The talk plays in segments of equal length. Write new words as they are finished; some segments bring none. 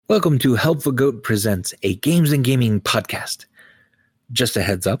Welcome to Helpful Goat Presents, a games and gaming podcast. Just a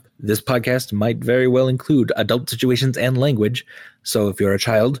heads up, this podcast might very well include adult situations and language, so if you're a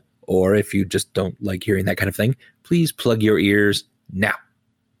child, or if you just don't like hearing that kind of thing, please plug your ears now.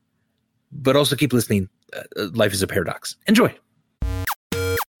 But also keep listening. Life is a paradox. Enjoy!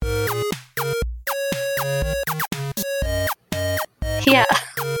 Yeah.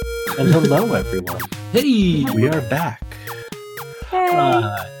 And hello, everyone. Hey! We are back.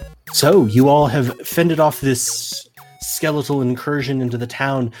 Hey. So, you all have fended off this skeletal incursion into the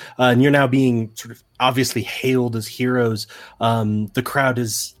town, and you're now being sort of obviously hailed as heroes. The crowd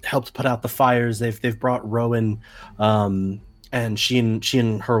has helped put out the fires. They've brought Rowan, and she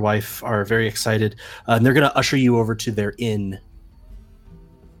and her wife are very excited. And they're going to usher you over to their inn.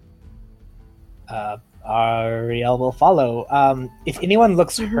 Ariel will follow. If anyone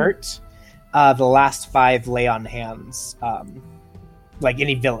looks hurt, the last 5 lay on hands. Like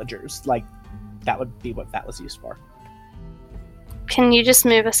any villagers, like that would be what that was used for. Can you just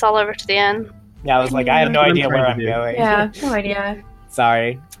move us all over to the inn? Yeah, I was like, I have no idea where I'm going. Yeah, no idea.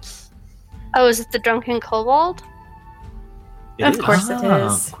 Sorry. Oh, is it the Drunken Kobold? Of course it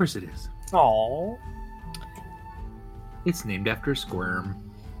is. Of course it is. Aww. It's named after Squirm.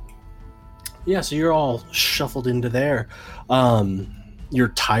 Yeah, so you're all shuffled into there. You're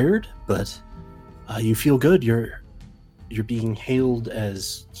tired, but you feel good. You're being hailed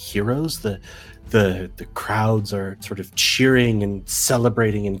as heroes. The crowds are sort of cheering and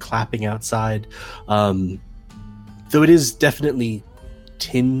celebrating and clapping outside. Though it is definitely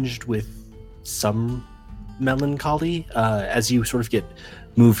tinged with some melancholy. As you sort of get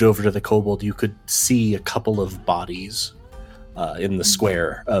moved over to the kobold, you could see a couple of bodies in the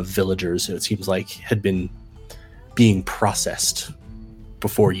square of villagers who it seems like had been being processed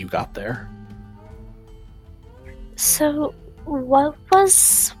before you got there. So, what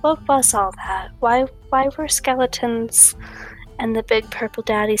was all that? Why were skeletons and the big purple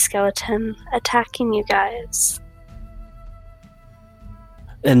daddy skeleton attacking you guys?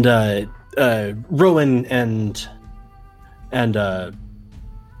 And Rowan and her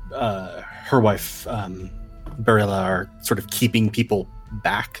wife Barilla are sort of keeping people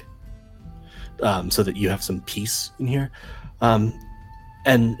back, so that you have some peace in here. And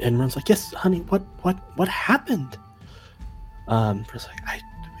Rowan's like, "Yes, honey. What happened?" It's like,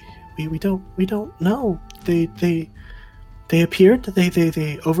 we don't know. They appeared.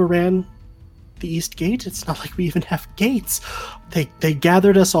 They overran the east gate. It's not like we even have gates. They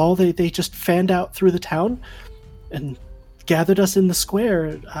gathered us all. They just fanned out through the town and gathered us in the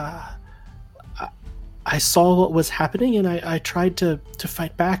square. I saw what was happening and I tried to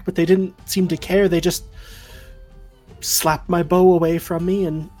fight back, but they didn't seem to care. They just slapped my bow away from me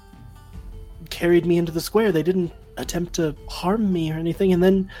and carried me into the square. They didn't attempt to harm me or anything. And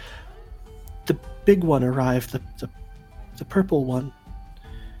then the big one arrived, the purple one.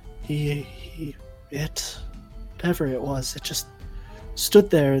 Whatever it was, it just stood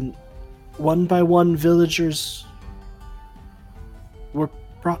there, and one by one villagers were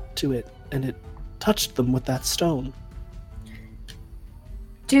brought to it, and it touched them with that stone.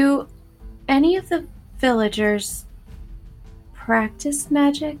 Do any of the villagers practice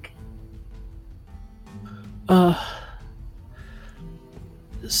magic?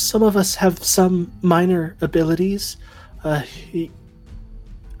 Some of us have some minor abilities. I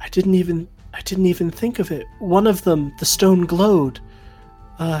didn't even think of it. One of them, the stone glowed.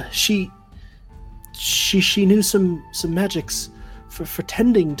 She knew some magics for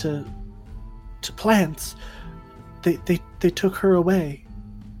tending to plants. They took her away.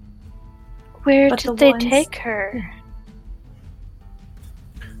 Where But did the they ones- take her?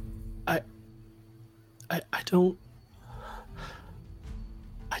 I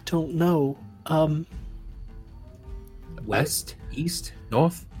don't know. West, east,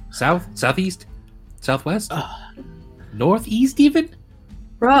 north, south, southeast, southwest, northeast, even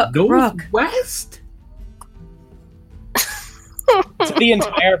Rook. northwest. So the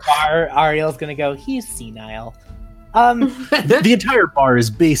entire bar, Ariel's gonna go, he's senile. The entire bar is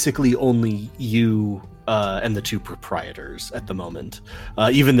basically only you and the 2 proprietors at the moment.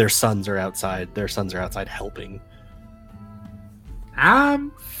 Even their sons are outside. Their sons are outside helping.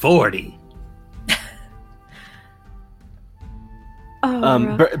 I'm 40.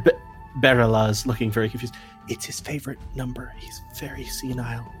 Rook. Barilla is looking very confused. It's his favorite number. He's very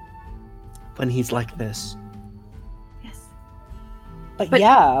senile when he's like this. Yes. But But-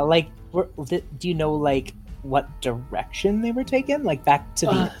 yeah, like, do you know, like, what direction they were taken? Like, back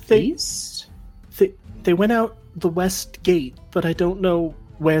to the east? They went out the west gate, but I don't know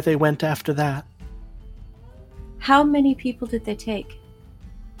where they went after that. How many people did they take?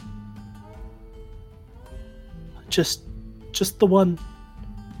 Just the one.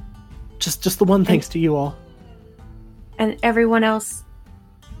 Just the one, thanks to you all. And everyone else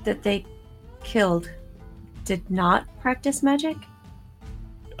that they killed did not practice magic?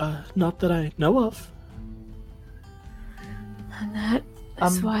 Not that I know of. And that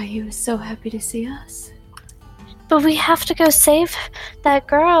is why he was so happy to see us. But we have to go save that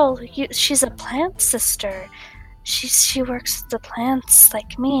girl. She's a plant sister. She works with the plants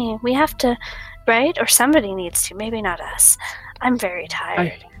like me. We have to, right? Or somebody needs to. Maybe not us. I'm very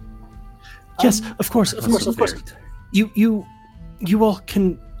tired. Yes, of course. You all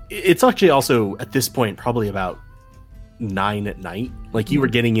can. It's actually also at this point probably about 9 at night. Like you were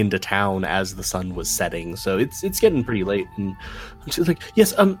getting into town as the sun was setting, so it's getting pretty late. And she's like,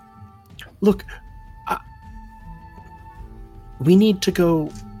 "Yes, look, we need to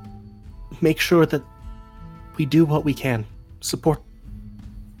go make sure that we do what we can, support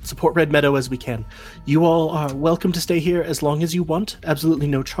Red Meadow as we can. You all are welcome to stay here as long as you want. Absolutely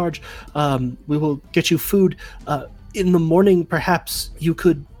no charge. We will get you food. In the morning, perhaps you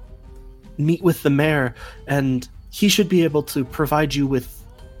could meet with the mayor, and he should be able to provide you with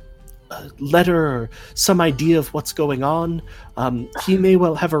a letter or some idea of what's going on. He may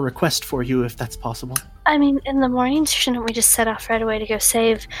well have a request for you if that's possible." I mean, in the mornings, shouldn't we just set off right away to go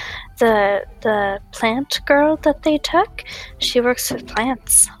save the plant girl that they took? She works with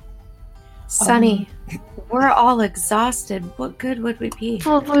plants. Sunny, we're all exhausted. What good would we be?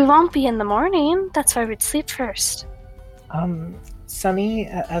 Well, we won't be in the morning. That's why we'd sleep first. Sunny,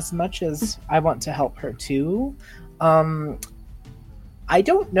 as much as I want to help her too, I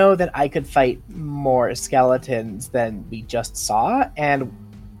don't know that I could fight more skeletons than we just saw, and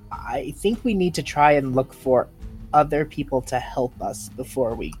I think we need to try and look for other people to help us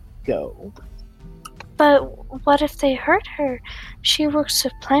before we go. But what if they hurt her? She works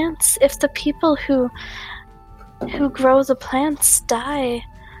with plants. If the people who grow the plants die,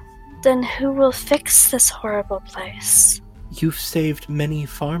 then who will fix this horrible place? You've saved many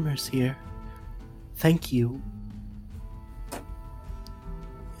farmers here. Thank you.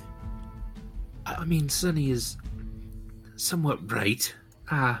 I mean, Sunny is somewhat right.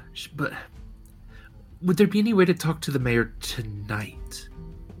 But would there be any way to talk to the mayor tonight?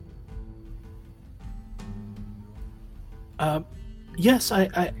 Yes,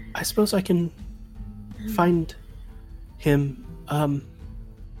 I suppose I can find him.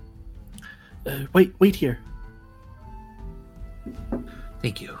 Wait here.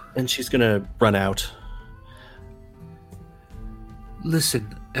 Thank you. And she's gonna run out.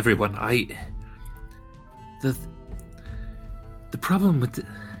 Listen, everyone, The problem with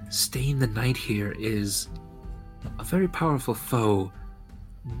staying the night here is a very powerful foe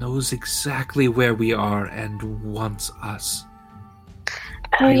knows exactly where we are and wants us.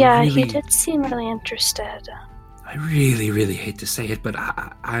 Oh yeah, he did seem really interested. I really, really hate to say it, but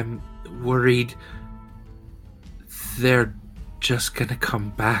I'm worried they're just gonna come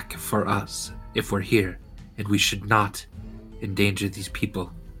back for us if we're here, and we should not endanger these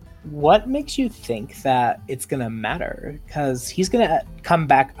people. What makes you think that it's gonna matter? Because he's gonna come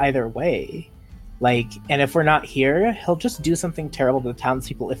back either way. And if we're not here, he'll just do something terrible to the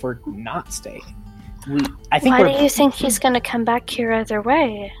townspeople if we're not staying. Why do you think he's gonna come back here either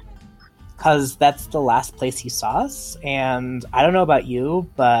way? Because that's the last place he saw us, and I don't know about you,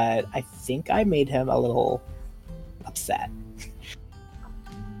 but I think I made him a little upset.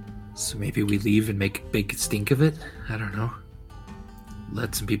 So maybe we leave and make a big stink of it? I don't know.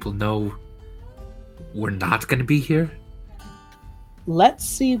 Let some people know we're not going to be here? Let's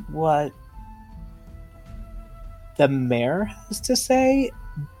see what the mayor has to say,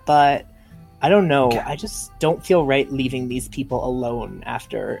 but I don't know. Okay. I just don't feel right leaving these people alone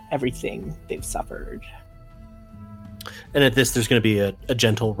after everything they've suffered. And at this, there's going to be a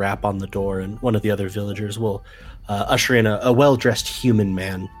gentle rap on the door, and one of the other villagers will usher in a well-dressed human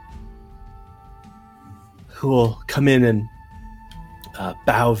man who will come in and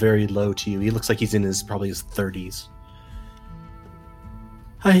bow very low to you. He looks like he's in probably his 30s.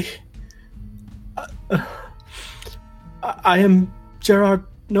 I am Gerard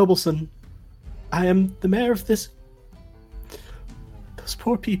Nobleson. I am the mayor of those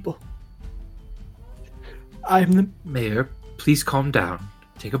poor people. I am the mayor. Please calm down.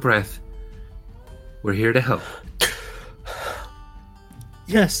 Take a breath. We're here to help.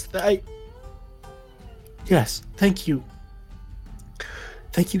 Yes, Yes, thank you.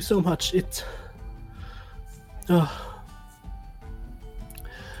 Thank you so much.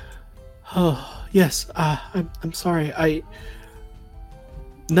 Yes. I'm sorry.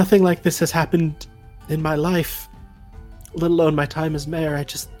 Nothing like this has happened in my life, let alone my time as mayor. I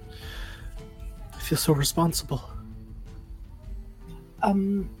feel so responsible.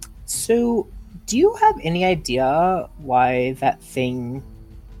 So do you have any idea why that thing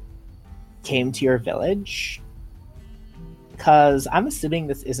came to your village? Because I'm assuming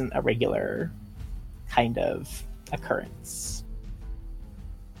this isn't a regular kind of occurrence.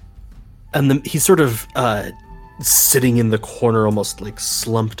 And then he's sort of sitting in the corner, almost like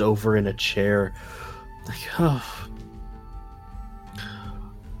slumped over in a chair. Like, oh.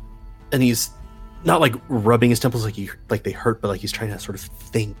 And he's not like rubbing his temples like they hurt, but like he's trying to sort of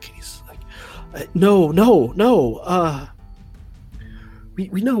think. He's like, no.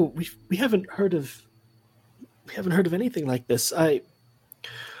 We know we haven't heard of anything like this. There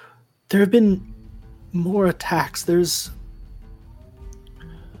have been more attacks.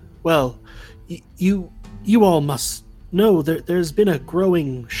 You all must know there's been a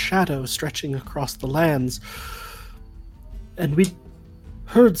growing shadow stretching across the lands, and we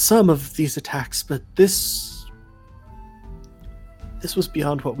heard some of these attacks, but this was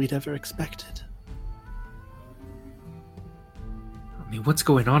beyond what we'd ever expected. I mean, what's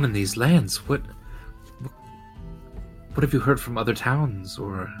going on in these lands? What have you heard from other towns,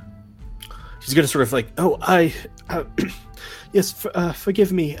 or? He's gonna sort of like, yes,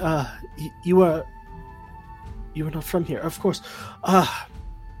 forgive me. You are not from here, of course.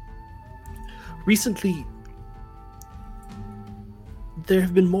 Recently, there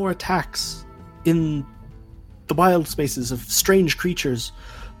have been more attacks in the wild spaces of strange creatures,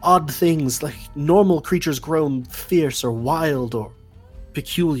 odd things like normal creatures grown fierce or wild or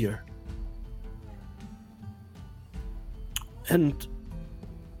peculiar. And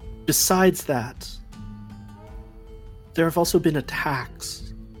besides that, there have also been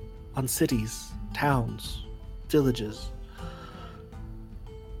attacks on cities, towns, villages.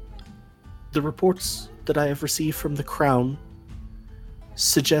 The reports that I have received from the Crown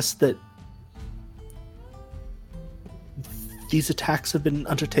suggest that these attacks have been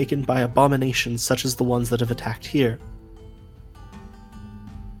undertaken by abominations such as the ones that have attacked here.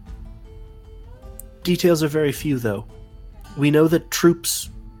 Details are very few, though. We know that troops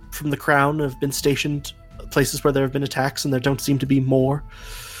from the Crown have been stationed places where there have been attacks, and there don't seem to be more.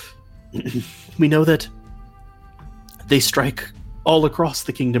 We know that they strike all across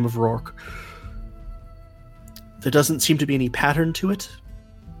the Kingdom of Rourke. There doesn't seem to be any pattern to it.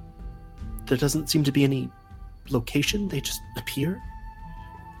 There doesn't seem to be any location. They just appear,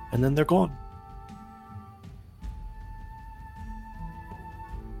 and then they're gone.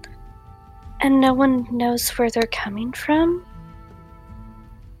 And no one knows where they're coming from?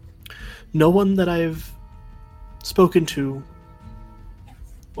 No one that I've spoken to,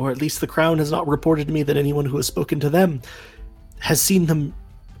 or at least the Crown has not reported to me that anyone who has spoken to them has seen them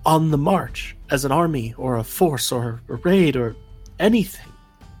on the march as an army or a force or a raid or anything.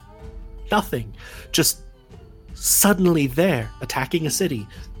 Nothing. Just suddenly there, attacking a city,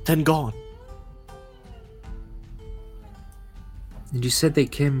 then gone. And you said they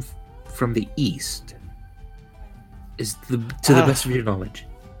came from the east. To the best of your knowledge?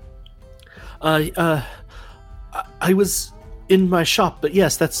 I was in my shop, but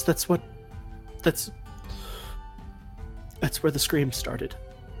yes, that's where the scream started.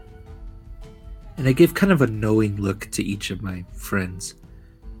 And I give kind of a knowing look to each of my friends.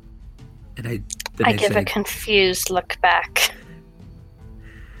 And I give a confused look back.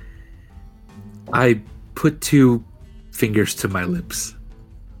 I put 2 fingers to my lips.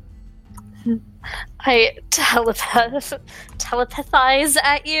 I telepathize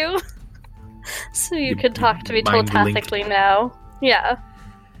at you. So you can talk to me telepathically now. Yeah.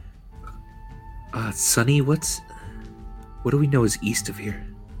 Sunny, what do we know is east of here?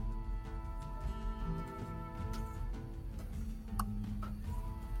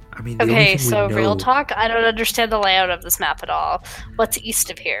 I mean, okay, so real talk, I don't understand the layout of this map at all. What's east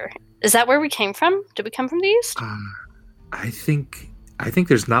of here? Is that where we came from? Did we come from the east? I think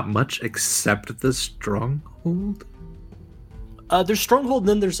there's not much except the stronghold. There's stronghold, and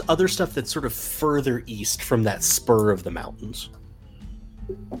then there's other stuff that's sort of further east from that spur of the mountains.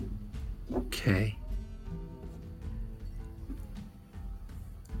 Okay.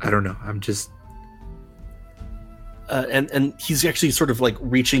 I don't know. I'm just. And he's actually sort of like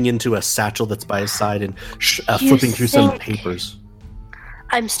reaching into a satchel that's by his side and flipping through some papers.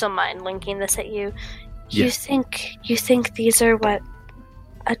 I'm still mind linking this at you. Yeah. You think these are what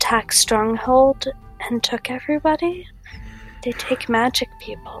attacked Stronghold and took everybody? They take magic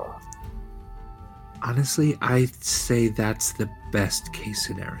people. Honestly, I'd say that's the best case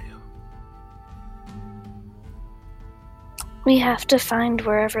scenario. We have to find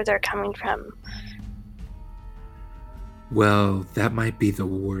wherever they're coming from. Well, that might be the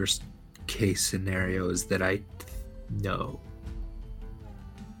worst case scenario, is that I know.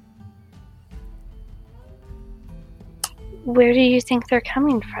 Where do you think they're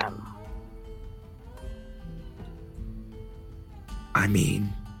coming from? I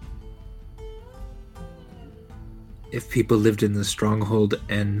mean, if people lived in the stronghold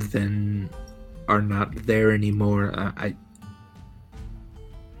and then are not there anymore,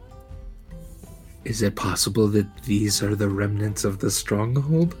 is it possible that these are the remnants of the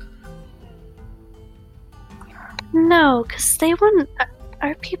stronghold? No, because they wouldn't.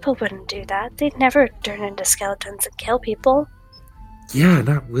 Our people wouldn't do that. They'd never turn into skeletons and kill people. Yeah,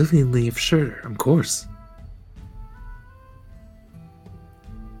 not willingly, sure, of course.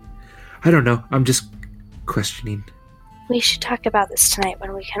 I don't know. I'm just questioning. We should talk about this tonight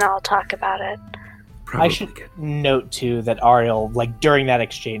when we can all talk about it. Probably I should note too that Ariel, like during that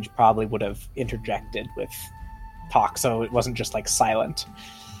exchange, probably would have interjected with talk, so it wasn't just like silent.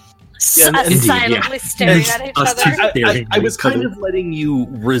 indeed, Silently staring at each other. I was kind of letting you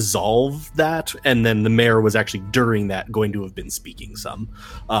resolve that, and then the mayor was actually during that going to have been speaking some.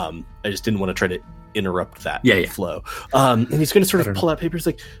 I just didn't want to try to interrupt that flow. And he's going to sort of pull out papers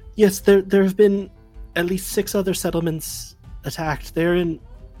like, yes, there have been at least 6 other settlements attacked. They're in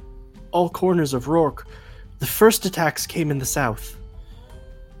all corners of Rourke. The first attacks came in the south.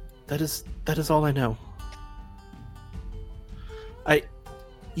 That is all I know.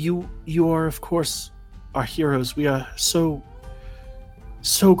 You are, of course, our heroes. We are so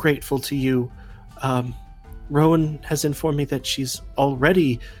grateful to you. Rowan has informed me that she's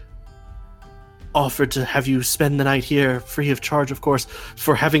already offered to have you spend the night here, free of charge, of course,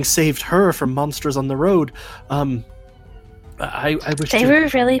 for having saved her from monsters on the road. I wish they were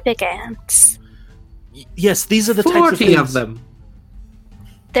really big ants. Yes, these are the 40 types of things. of them.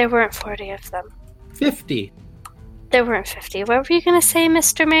 There weren't 40 of them. 50. There weren't 50. What were you going to say,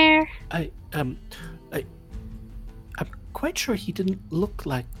 Mr. Mayor? I'm quite sure he didn't look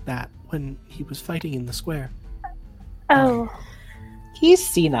like that when he was fighting in the square. Oh. He's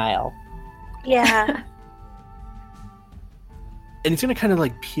senile. Yeah. And he's going to kind of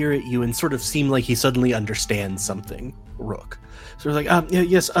like peer at you and sort of seem like he suddenly understands something, Rook. So he's like,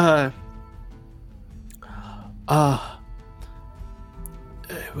 yes, of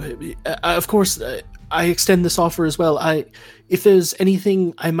course, I extend this offer as well. If there's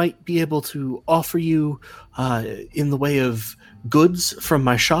anything I might be able to offer you in the way of goods from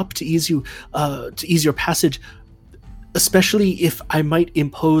my shop to ease your passage, especially if I might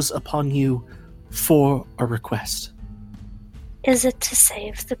impose upon you for a request. Is it to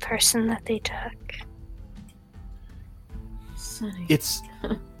save the person that they took? Sonny. It's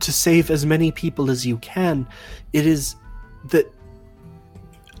to save as many people as you can. It is that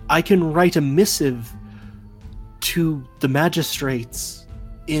I can write a missive to the magistrates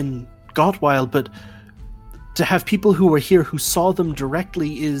in Gottwild, but to have people who were here who saw them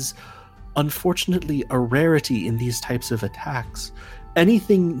directly is unfortunately a rarity in these types of attacks.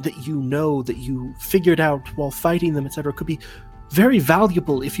 Anything that you know, that you figured out while fighting them, etc., could be very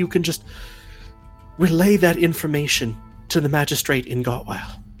valuable if you can just relay that information to the magistrate in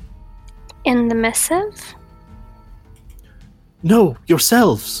Gottwild. In the missive? No,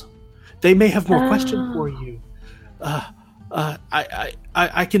 yourselves. They may have more questions for you.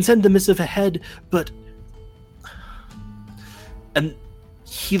 I can send the missive ahead, but... And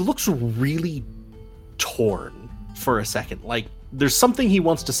he looks really torn for a second. Like, there's something he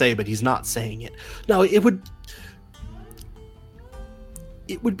wants to say, but he's not saying it. No, it would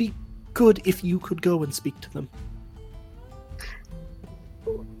be good if you could go and speak to them.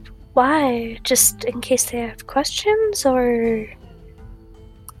 Why? Just in case they have questions, or...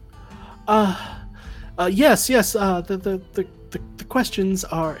 Yes. The questions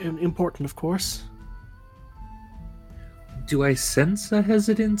are important, of course. Do I sense a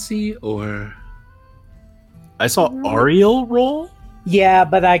hesitancy, or... I saw Ariel roll. Yeah,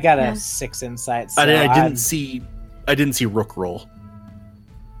 but I got a 6 insight. So I didn't see Rook roll.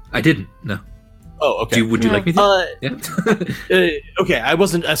 I didn't, no. Oh, okay. Would you like me to? Yeah. Okay, I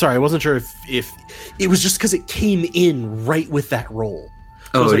wasn't sure if it was just because it came in right with that roll.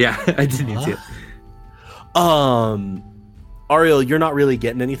 So Oh, yeah, I didn't even see it. Ariel, you're not really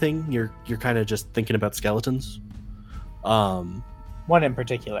getting anything. You're kind of just thinking about skeletons. One in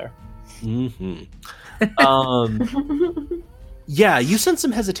particular. Mm-hmm. Yeah, you sense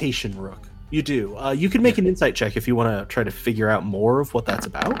some hesitation, Rook. You do. You can make an insight check if you want to try to figure out more of what that's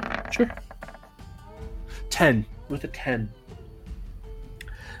about. Sure. 10. With a 10.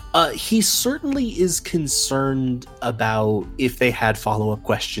 He certainly is concerned about if they had follow-up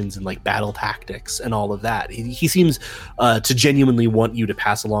questions and like battle tactics and all of that. He seems to genuinely want you to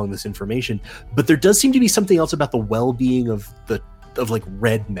pass along this information, but there does seem to be something else about the well-being of the like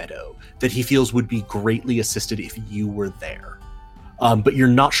Red Meadow that he feels would be greatly assisted if you were there. But you're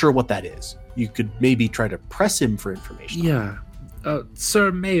not sure what that is. You could maybe try to press him for information. Yeah.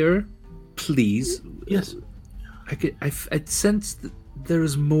 Sir Mayor, please. Yes. I sense that there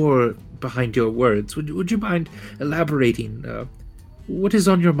is more behind your words. Would you mind elaborating? What is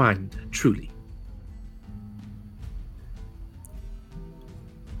on your mind, truly?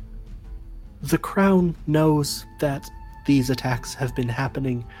 The Crown knows that these attacks have been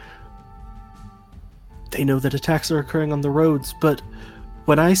happening. They know that attacks are occurring on the roads, but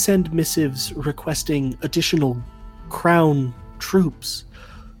when I send missives requesting additional Crown troops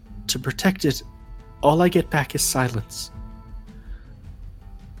to protect it, all I get back is silence.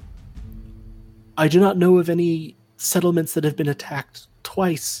 I do not know of any settlements that have been attacked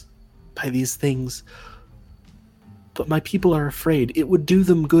twice by these things, but my people are afraid. It would do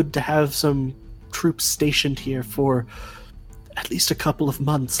them good to have some troops stationed here for at least a couple of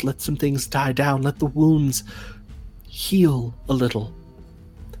months. Let some things die down. Let the wounds heal a little.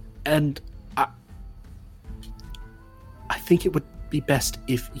 And I think it would be best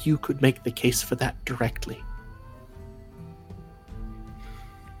if you could make the case for that directly.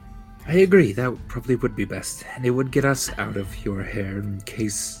 I agree. That probably would be best. And it would get us out of your hair in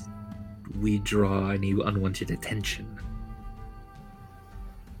case we draw any unwanted attention.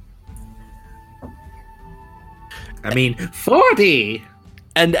 I mean, 40!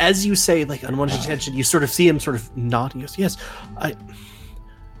 And as you say, like, unwanted attention, you sort of see him sort of nod. He goes, yes,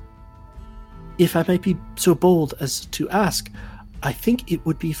 if I might be so bold as to ask, I think it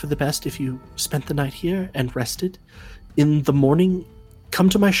would be for the best if you spent the night here and rested. In the morning, come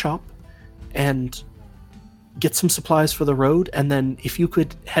to my shop and get some supplies for the road, and then if you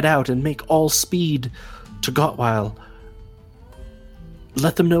could head out and make all speed to Gottweil,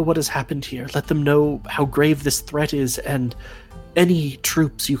 let them know what has happened here. Let them know how grave this threat is, and any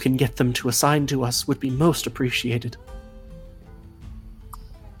troops you can get them to assign to us would be most appreciated.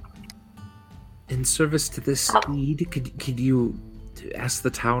 In service to this need, could you ask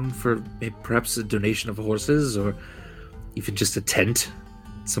the town for perhaps a donation of horses, or even just a tent,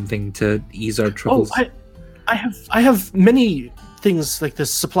 something to ease our troubles? Oh, I have many things like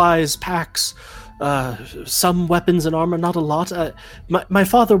this: supplies, packs, some weapons and armor. Not a lot. My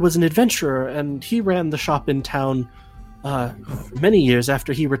father was an adventurer, and he ran the shop in town many years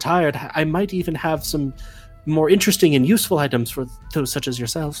after he retired. I might even have some more interesting and useful items for those such as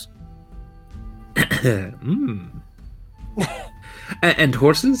yourselves. And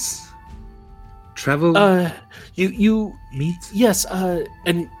horses? Travel? You meet? Yes,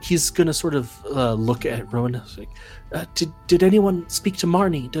 and he's gonna sort of look at Rowan. Like, did anyone speak to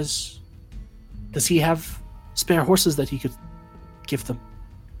Marnie? Does he have spare horses that he could give them?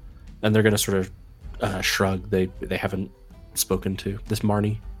 And they're gonna sort of shrug. They haven't spoken to this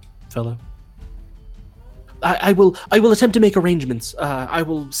Marnie fellow. I will attempt to make arrangements. I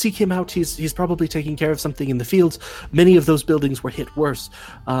will seek him out. He's probably taking care of something in the fields. Many of those buildings were hit worse.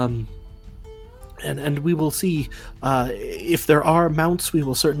 And we will see if there are mounts. We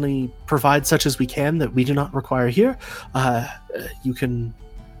will certainly provide such as we can that we do not require here. You can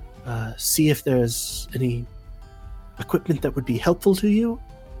see if there's any equipment that would be helpful to you.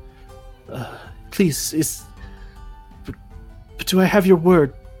 Please, but do I have your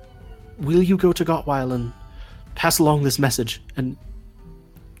word? Will you go to Gottweil and pass along this message and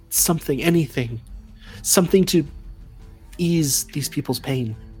anything to ease these people's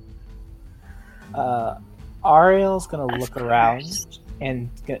pain? Ariel's gonna look around, and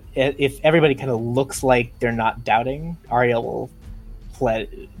if everybody kind of looks like they're not doubting, Ariel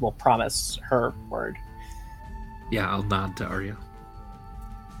will promise her word. Yeah, I'll nod to Ariel.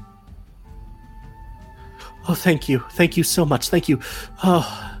 Oh, thank you so much. Thank you.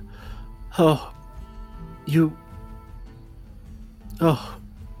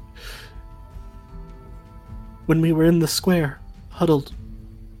 When we were in the square, huddled,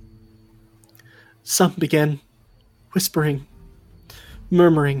 some began whispering,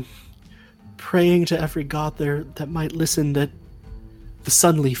 murmuring, praying to every god there that might listen, that the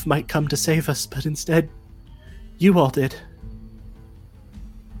Sunleaf might come to save us, but instead, you all did.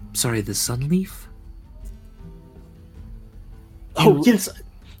 Sorry, the Sunleaf? Oh, yes.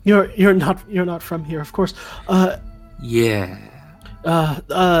 You're not from here, of course. Yeah.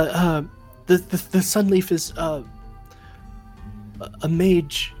 The Sunleaf is a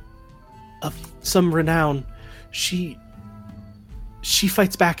mage of some renown. She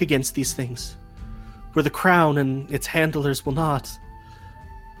fights back against these things, where the crown and its handlers will not.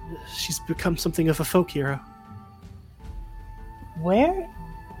 She's become something of a folk hero. Where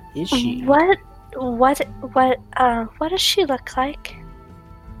is she? What what does she look like?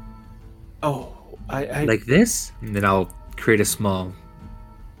 Oh, I Like this? And then I'll create a small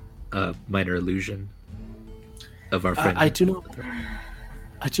minor illusion of our friend. I do not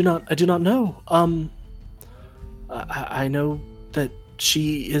know. I know that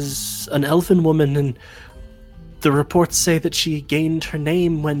she is an elfin woman, and the reports say that she gained her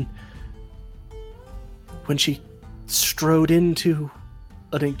name when she strode into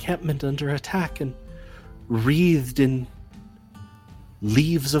an encampment under attack and wreathed in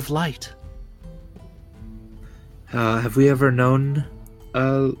leaves of light. Have we ever known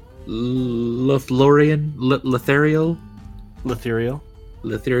Lothlorien? Letherial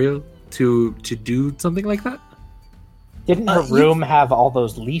to do something like that? Didn't her room have all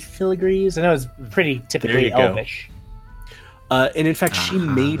those leaf filigrees? I know it's pretty typically you go. elvish. And in fact, she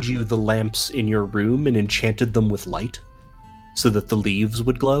made you the lamps in your room and enchanted them with light so that the leaves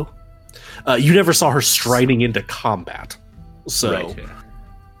would glow. You never saw her striding into combat. So, Right, yeah.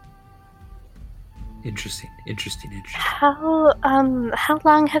 Interesting. How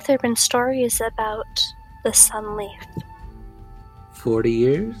long have there been stories about the Sunleaf? 40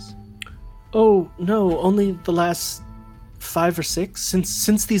 years? Oh, no, only the last 5 or 6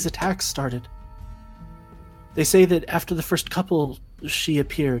 since these attacks started. They say that after the first couple, she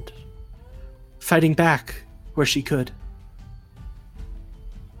appeared, fighting back where she could.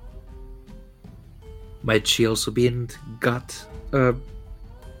 Might she also be in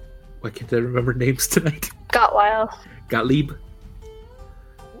why can't I remember names tonight? Gottweil. Gottlieb?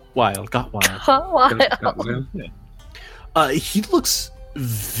 Got wild. Gottweil. He looks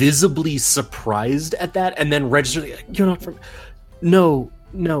visibly surprised at that, and then registers. You're not from. No.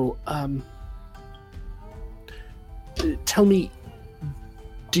 Tell me,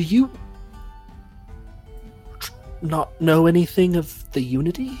 do you not know anything of the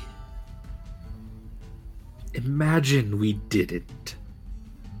Unity? Imagine we didn't.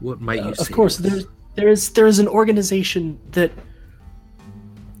 What might you say? Of course, to us? there is an organization that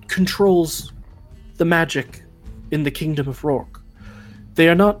controls the magic in the Kingdom of Rourke. They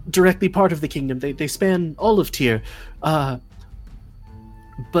are not directly part of the kingdom. They span all of Tyr, but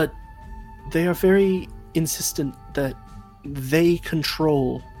they are very insistent that they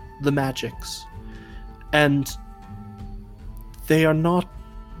control the magics, and they are not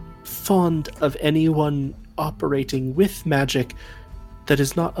fond of anyone operating with magic that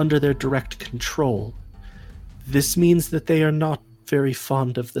is not under their direct control. This means that they are not very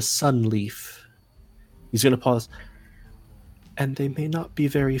fond of the Sunleaf. He's going to pause. And they may not be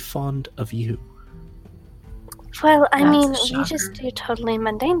very fond of you. Well, I That's mean, a we shocker. just do totally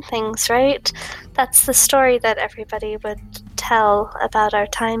mundane things, right? That's the story that everybody would tell about our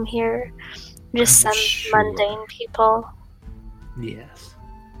time here. Just I'm some sure. mundane people. Yes.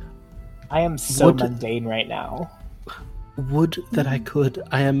 I am so Would- mundane right now. Would that I could.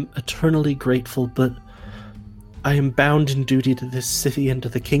 I am eternally grateful, but I am bound in duty to this city and to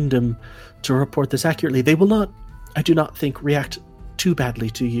the kingdom to report this accurately. They will not, I do not think, react too badly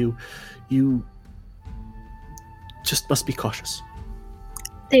to you. You just must be cautious.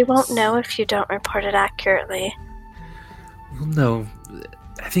 They won't know if you don't report it accurately. Well, no.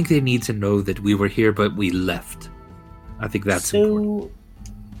 I think they need to know that we were here, but we left. I think that's important.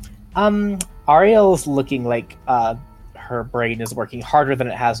 Ariel's looking like her brain is working harder than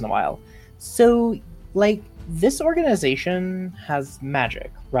it has in a while. So, like, this organization has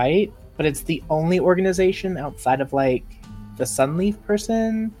magic, right? But it's the only organization outside of, like, the Sunleaf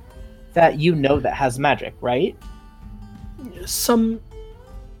person that you know that has magic, right?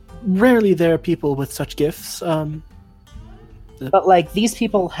 Rarely there are people with such gifts. But, like, these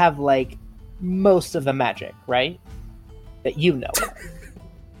people have, like, most of the magic, right? That you know of.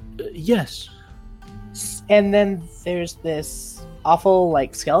 Yes. And then there's this awful,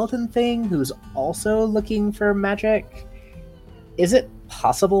 like, skeleton thing who's also looking for magic. Is it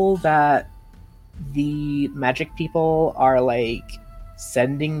possible that the magic people are, like,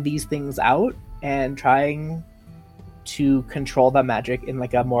 sending these things out and trying to control the magic in,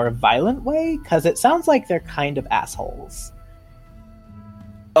 like, a more violent way? Because it sounds like they're kind of assholes.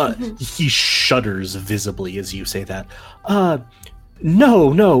 He shudders visibly as you say that.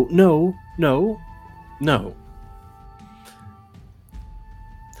 No.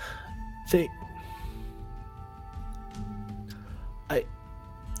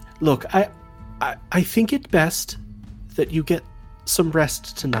 I think it best that you get some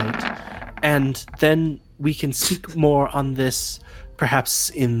rest tonight, and then we can speak more on this perhaps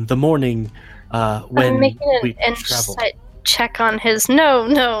in the morning when I'm making we an travel. insight check on his no.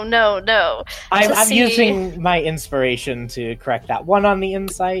 I'm see- using my inspiration to correct that. 1 on the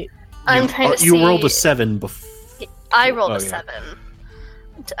insight. I'm trying to see. You rolled a 7 before. I rolled a yeah. 7.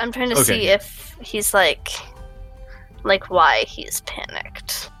 I'm trying to Okay. see if he's like why he's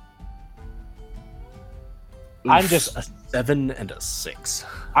panicked. I'm just a 7 and a 6.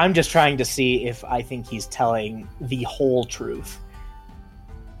 I'm just trying to see if I think he's telling the whole truth.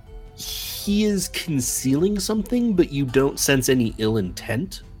 He is concealing something, but you don't sense any ill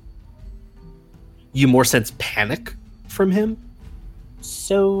intent. You more sense panic from him.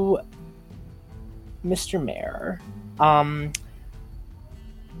 So, Mr. Mayor, I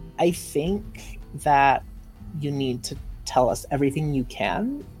think that you need to tell us everything you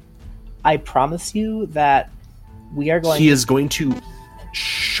can. I promise you that we are going. He is going to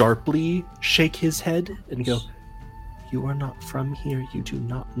sharply shake his head and go, "You are not from here. You do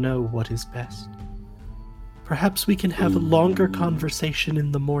not know what is best. Perhaps we can have a longer conversation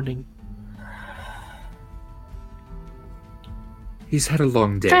in the morning." He's had a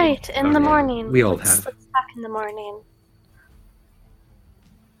long day. Right, in the morning. We all Let's have. talk in the morning.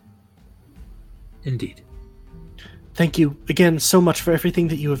 Indeed. Thank you again so much for everything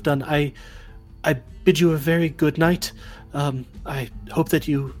that you have done. I bid you a very good night. I hope that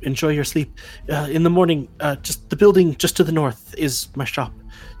you enjoy your sleep. In the morning, just the building just to the north is my shop.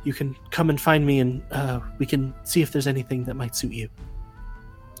 You can come and find me, and we can see if there's anything that might suit you.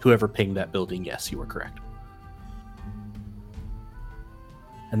 Whoever pinged that building, yes, you were correct.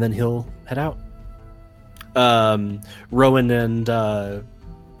 And then he'll head out. Rowan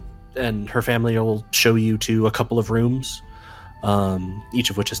and her family will show you to a couple of rooms, each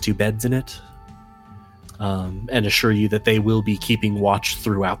of which has 2 beds in it, and assure you that they will be keeping watch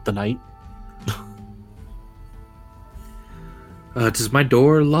throughout the night. Does my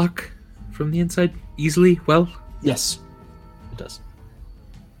door lock from the inside easily? Well, Yes, it does.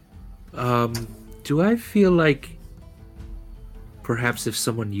 do I feel like perhaps if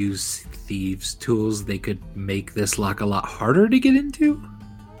someone used thieves' tools, they could make this lock a lot harder to get into?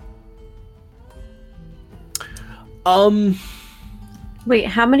 Wait,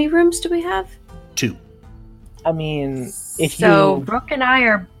 how many rooms do we have? 2. I mean, if So you Brooke and I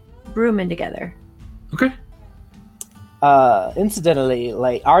are rooming together. Okay. incidentally,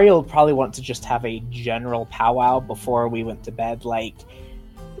 like Ariel probably want to just have a general powwow before we went to bed. Like,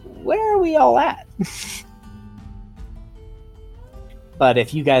 where are we all at? But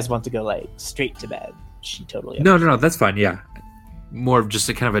if you guys want to go like straight to bed, she totally No, that's fine. Yeah, more of just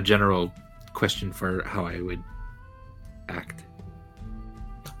a kind of a general question for how I would act.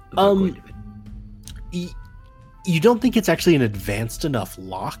 about going to bed. You don't think it's actually an advanced enough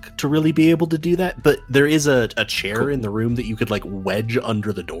lock to really be able to do that, but there is a chair Cool. in the room that you could like wedge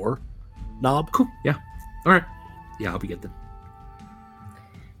under the door knob. Cool. Yeah. All right. Yeah, I'll be good then.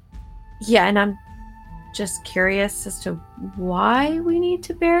 Yeah, and I'm just curious as to why we need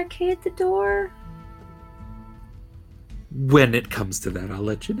to barricade the door. When it comes to that, I'll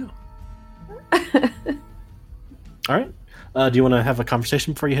let you know. All right. Do you want to have a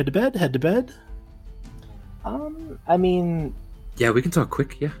conversation before you head to bed? Head to bed? I mean, Yeah, we can talk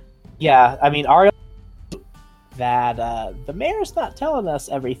quick. Yeah. yeah, I mean, Ariel, that the mayor's not telling us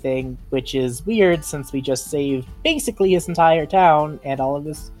everything, which is weird since we just saved basically his entire town and all of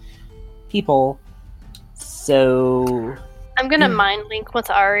his people. So, I'm gonna mind link with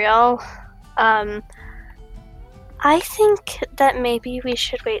Ariel. I think that maybe we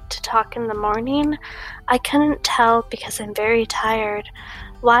should wait to talk in the morning. I couldn't tell because I'm very tired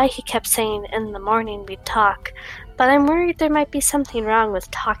why he kept saying in the morning we'd talk, but I'm worried there might be something wrong with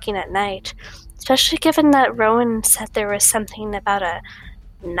talking at night, especially given that Rowan said there was something about a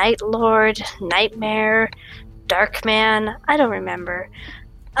Night Lord, Nightmare, Dark Man. I don't remember.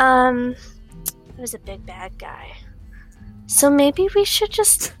 It was a big bad guy. So maybe we should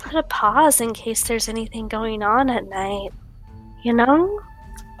just put a pause in case there's anything going on at night. You know?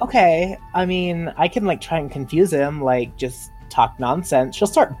 okay, I mean, I can like try and confuse him, like just talk nonsense. She'll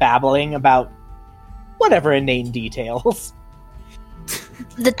start babbling about whatever inane details.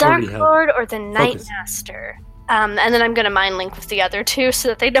 The Dark Already have Lord or the Night focus. Master. And then I'm gonna mind link with the other two so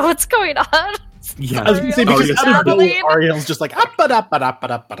that they know what's going on. Yeah. I was going to say, because Ariel's out of babbling. nowhere, Ariel's just like,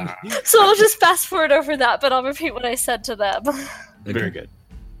 "Ah-ba-da-ba-da-ba-da-ba-da." So I'll just fast forward over that, but I'll repeat what I said to them. Very good.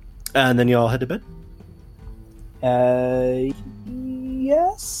 And then you all head to bed?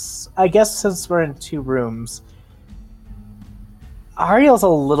 Yes. I guess since we're in 2 rooms, Ariel's a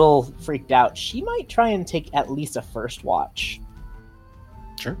little freaked out. She might try and take at least a first watch.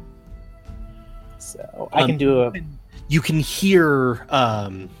 Sure. So I can do a. You can hear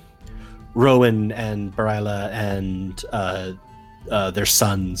Rowan and Barila and their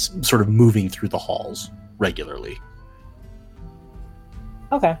sons sort of moving through the halls regularly.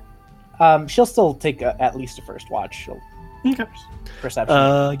 Okay. She'll still take at least a first watch. She'll Okay.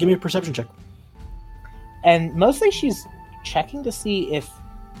 perception. Give me a perception check. And mostly she's checking to see if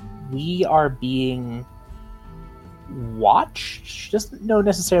we are being watched. She doesn't know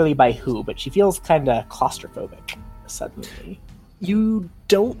necessarily by who, but she feels kind of claustrophobic suddenly. You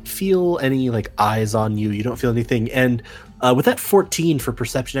don't feel any like eyes on you. You don't feel anything. And with that 14 for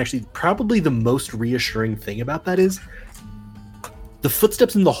perception, actually, probably the most reassuring thing about that is the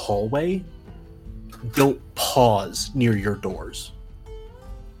footsteps in the hallway don't pause near your doors.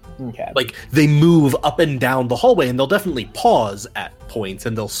 Okay. Like they move up and down the hallway, and they'll definitely pause at points,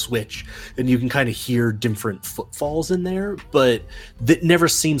 and they'll switch, and you can kind of hear different footfalls in there. But that never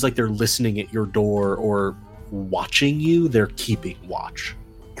seems like they're listening at your door or watching you. They're keeping watch.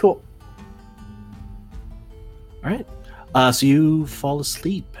 Cool. All right. So you fall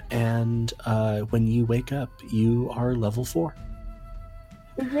asleep, and when you wake up, you are level 4.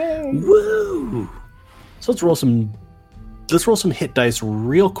 Hooray. Woo! So let's roll some hit dice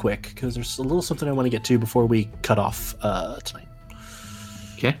real quick, because there's a little something I want to get to before we cut off tonight.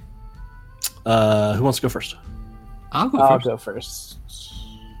 Okay. Who wants to go first? I'll go I'll first. go first.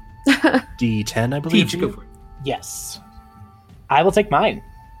 D10, I believe. Teach, go for it. Yes. I will take mine.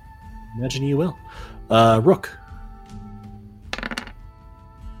 Imagine you will. Rook.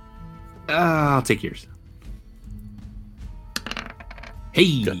 I'll take yours.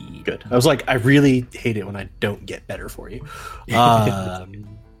 Hey! Good. I was like, I really hate it when I don't get better for you.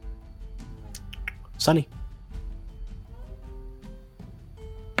 Sunny.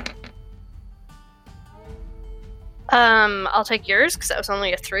 I'll take yours because that was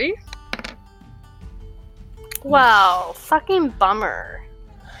only a 3. Wow, fucking bummer.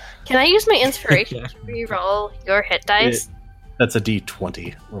 Can I use my inspiration to re-roll your hit dice? That's a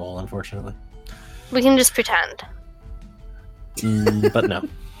D20 roll, unfortunately. We can just pretend. But no.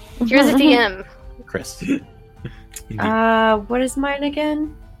 You're the DM. Chris. What is mine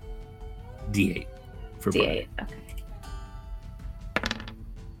again? D8 for D8. Brian. Okay.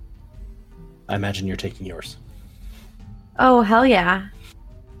 I imagine you're taking yours. Oh, hell yeah.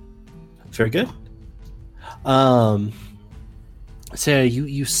 Very good. So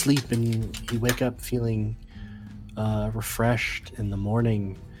you sleep and you wake up feeling refreshed in the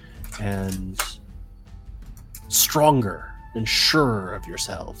morning and stronger and surer of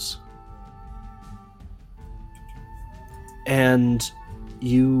yourselves. And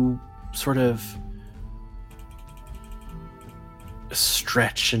you sort of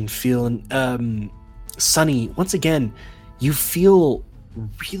stretch and feel Sunny, once again, you feel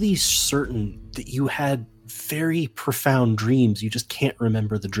really certain that you had very profound dreams. You just can't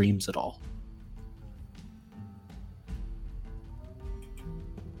remember the dreams at all.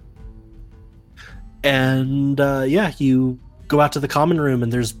 And you go out to the common room,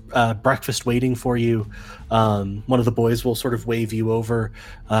 and there's breakfast waiting for you. One of the boys will sort of wave you over,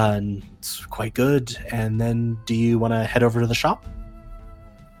 and it's quite good. And then, do you want to head over to the shop?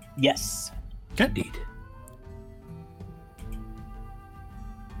 Yes. Okay. Indeed.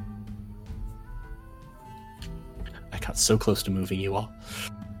 I got so close to moving you all.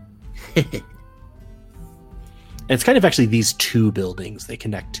 And it's kind of actually these two buildings. They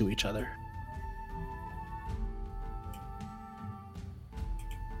connect to each other.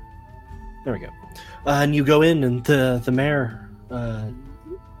 There we go. And you go in, and the mayor,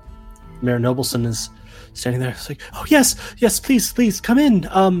 Mayor Nobleson, is standing there. It's like, oh yes, please come in.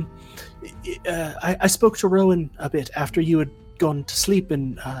 I spoke to Rowan a bit after you had gone to sleep,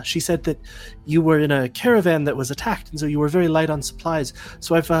 and she said that you were in a caravan that was attacked, and so you were very light on supplies.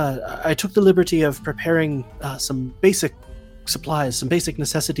 So I took the liberty of preparing some basic supplies, some basic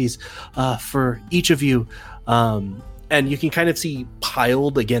necessities for each of you. And you can kind of see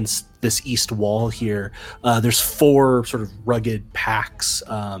piled against this east wall here, there's 4 sort of rugged packs,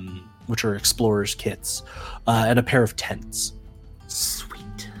 which are explorers kits, and a pair of tents.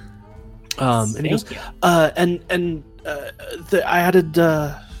 Sweet. And he goes, I added,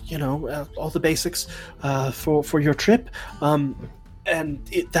 all the basics for your trip, and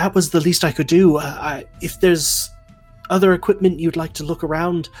that was the least I could do. If there's other equipment you'd like to look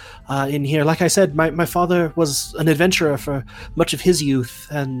around in here, like I said, my father was an adventurer for much of his youth,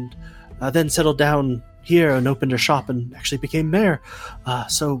 and then settled down here and opened a shop and actually became mayor.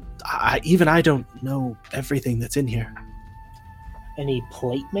 So even I don't know everything that's in here. Any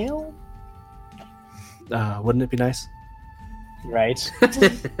plate mail? Wouldn't it be nice? Right.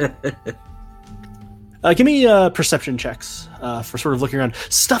 Give me perception checks for sort of looking around.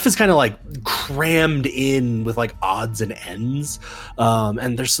 Stuff is kind of like crammed in with like odds and ends,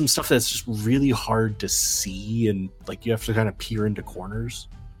 and there's some stuff that's just really hard to see, and like you have to kind of peer into corners.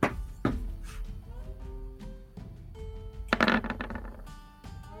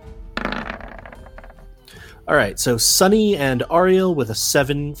 All right, so Sunny and Ariel with a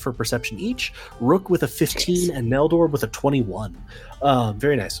 7 for perception each, Rook with a 15, Jeez. and Neldor with a 21.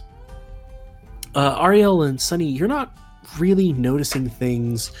 Very nice. Ariel and Sunny, you're not really noticing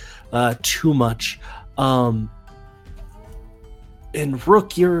things too much. And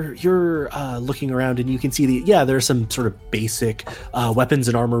Rook, you're looking around and you can see there's some sort of basic weapons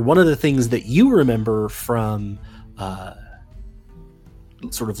and armor. One of the things that you remember from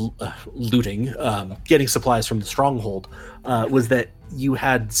looting, getting supplies from the stronghold, was that you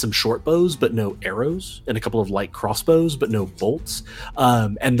had some short bows but no arrows, and a couple of light crossbows but no bolts.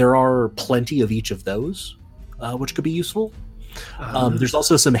 And there are plenty of each of those, which could be useful. There's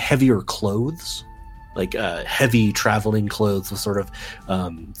also some heavier clothes, like heavy traveling clothes with sort of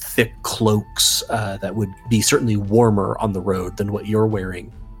thick cloaks that would be certainly warmer on the road than what you're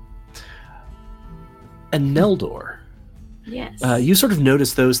wearing. And Neldor, Yes. you sort of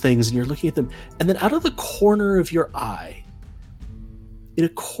notice those things and you're looking at them, and then out of the corner of your eye, in a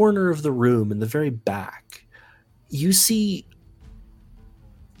corner of the room in the very back, you see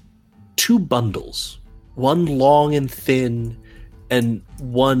 2 bundles, one long and thin and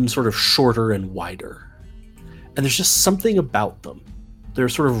one sort of shorter and wider. And there's just something about them. They're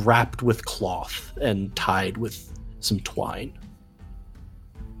sort of wrapped with cloth and tied with some twine.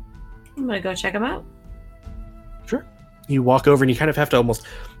 I'm gonna go check them out. Sure. You walk over and you kind of have to almost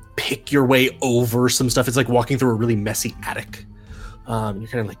pick your way over some stuff. It's like walking through a really messy attic. You're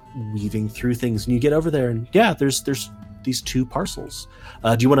kind of like weaving through things, and you get over there, and there's these 2 parcels.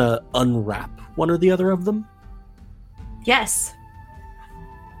 Do you want to unwrap one or the other of them? Yes.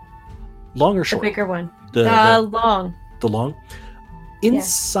 Long or The short? bigger one. The Long. the long.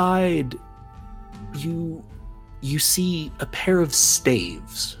 Inside, you see a pair of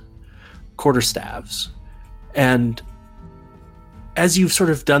staves, quarterstaves, and as you've sort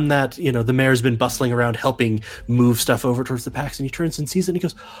of done that, the mayor's been bustling around helping move stuff over towards the packs, and he turns and sees it and he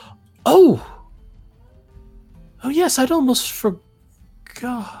goes, oh yes, I'd almost forgot.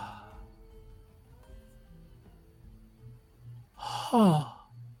 Oh.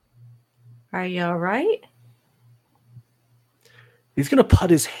 Are you all right? He's going to put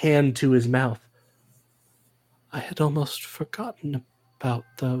his hand to his mouth. I had almost forgotten about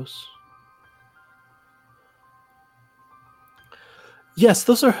those. Yes,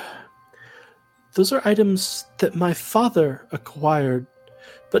 those are items that my father acquired,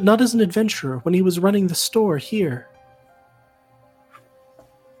 but not as an adventurer, when he was running the store here.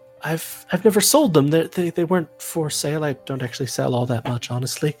 I've never sold them. They weren't for sale. I don't actually sell all that much,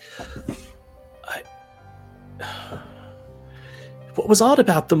 honestly. What was odd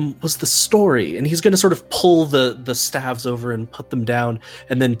about them was the story, and he's going to sort of pull the staves over and put them down,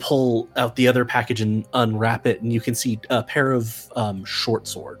 and then pull out the other package and unwrap it, and you can see a pair of short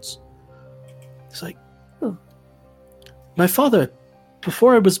swords. It's like, Ooh. My father,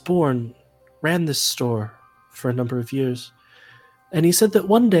 before I was born, ran this store for a number of years, and he said that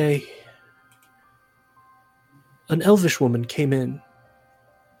one day an elvish woman came in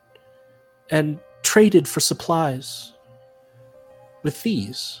and traded for supplies with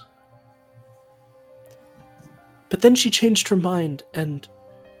these. But then she changed her mind and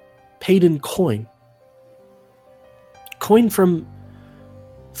paid in coin. Coin from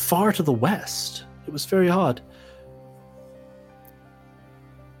far to the west. It was very odd.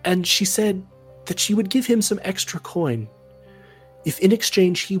 And she said that she would give him some extra coin if in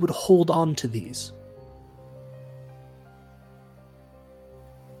exchange he would hold on to these.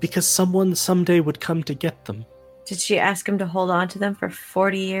 Because someone someday would come to get them. Did she ask him to hold on to them for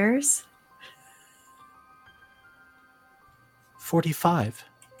 40 years? 45.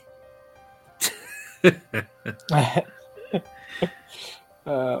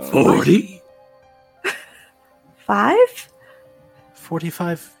 40? 5?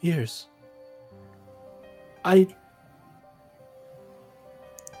 45 years.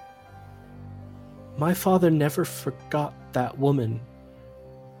 My father never forgot that woman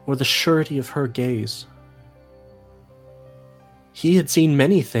or the surety of her gaze. He had seen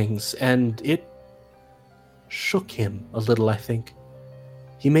many things, and it shook him a little, I think.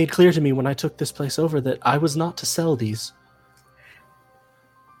 He made clear to me when I took this place over that I was not to sell these.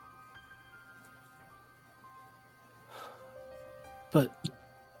 But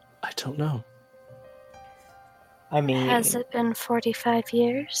I don't know. I mean, Has it been 45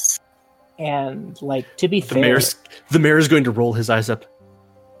 years? and to be The fair, mayor is going to roll his eyes up.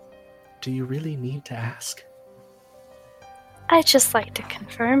 Do you really need to ask? I just like to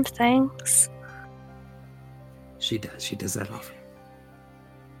confirm things. She does. She does that often.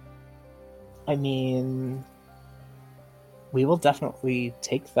 I mean, we will definitely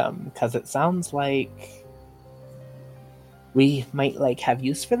take them because it sounds like we might have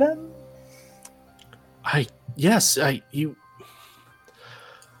use for them. I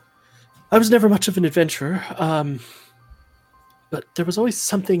was never much of an adventurer, but there was always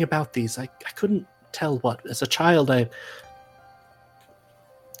something about these. I couldn't tell what. As a child, I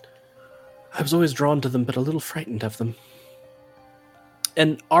was always drawn to them, but a little frightened of them.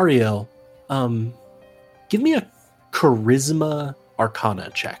 And Ariel, give me a Charisma Arcana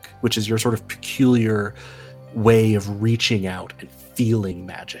check, which is your sort of peculiar way of reaching out and feeling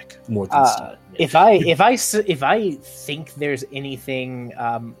magic more than stuff. If I think there's anything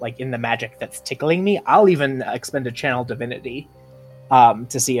in the magic that's tickling me, I'll even expend a channel divinity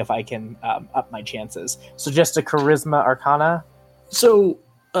to see if I can up my chances. So just a Charisma Arcana. So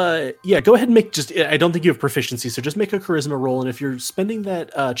go ahead and make I don't think you have proficiency, so just make a charisma roll, and if you're spending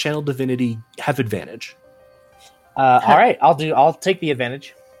that channel divinity, have advantage. All right, I'll take the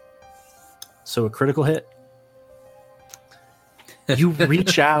advantage. So a critical hit. You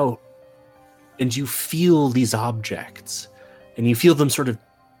reach out and you feel these objects, and you feel them sort of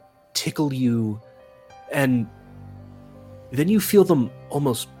tickle you, and then you feel them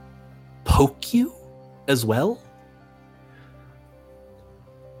almost poke you as well.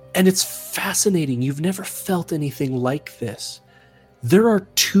 And it's fascinating. You've never felt anything like this. There are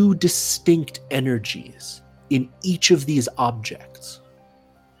two distinct energies in each of these objects.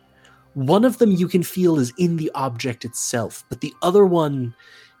 One of them you can feel is in the object itself, but the other one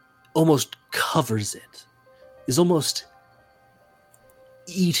almost covers it, is almost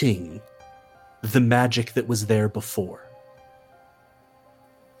eating the magic that was there before.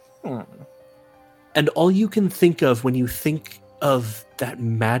 And all you can think of when you think of that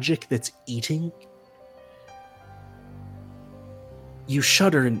magic that's eating, you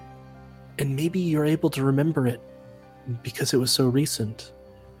shudder, and maybe you're able to remember it because it was so recent.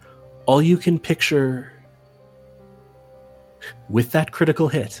 All you can picture with that critical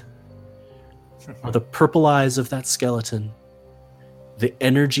hit are the purple eyes of that skeleton, the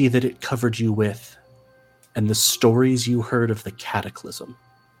energy that it covered you with, and the stories you heard of the cataclysm.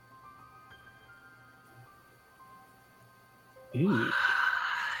 Ooh.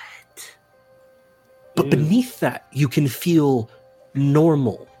 But beneath that, you can feel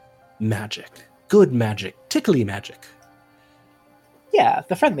normal magic, good magic, tickly magic. Yeah,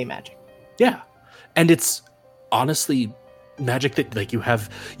 the friendly magic. Yeah. And it's honestly magic that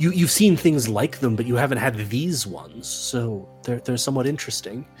you've seen things like them, but you haven't had these ones. So they're somewhat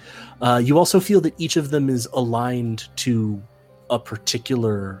interesting. You also feel that each of them is aligned to a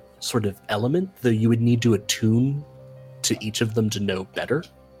particular sort of element that you would need to attune to each of them to know better.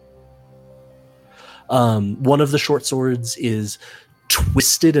 One of the short swords is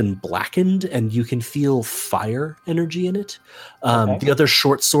twisted and blackened, and you can feel fire energy in it. The other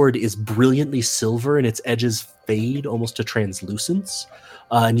short sword is brilliantly silver, and its edges fade almost to translucence,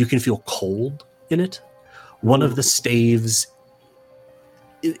 and you can feel cold in it. One of the staves,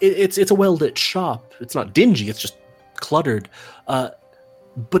 it's a well-lit shop. It's not dingy, it's just cluttered, but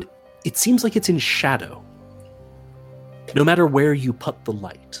it seems like it's in shadow, no matter where you put the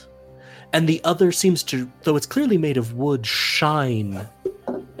light. And the other seems to, though it's clearly made of wood, shine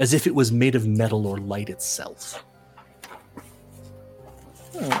as if it was made of metal or light itself.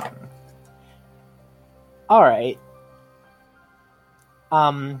 All right.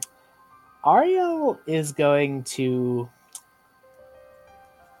 Ariel is going to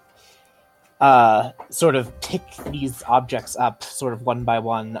sort of pick these objects up sort of one by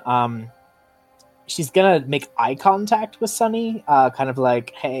one. She's gonna make eye contact with Sunny, kind of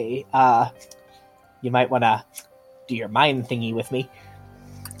like, hey, you might want to do your mind thingy with me.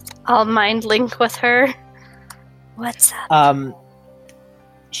 I'll mind link with her. What's up?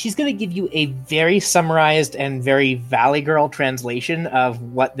 She's gonna give you a very summarized and very Valley Girl translation of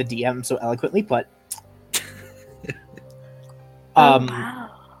what the DM so eloquently put. Wow.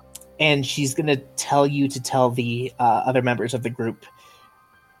 And she's gonna tell you to tell the other members of the group.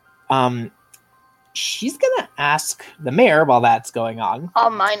 She's gonna ask the mayor while that's going on. I'll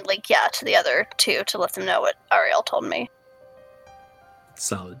mind link, to the other two to let them know what Ariel told me.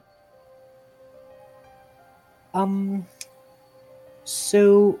 Solid.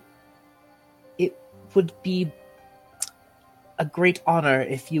 So it would be a great honor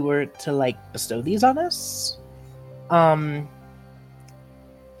if you were to bestow these on us.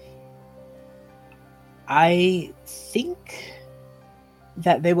 I think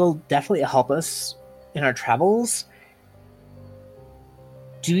that they will definitely help us in our travels.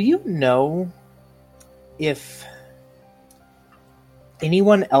 Do you know if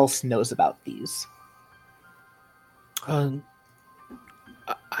anyone else knows about these? I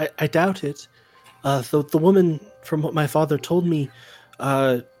doubt it. The woman, from what my father told me,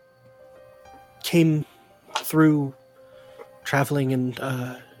 came through traveling and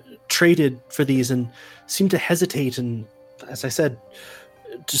traded for these and seemed to hesitate and, as I said,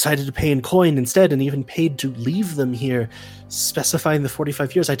 decided to pay in coin instead and even paid to leave them here, specifying the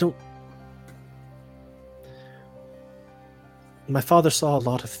 45 years. My father saw a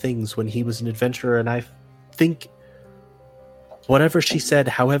lot of things when he was an adventurer, and I think whatever she said,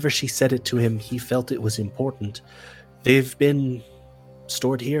 however she said it to him, he felt it was important. They've been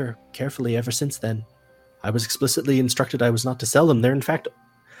stored here carefully ever since then. I was explicitly instructed I was not to sell them. They're in fact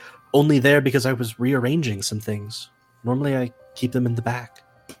only there because I was rearranging some things. Normally I keep them in the back.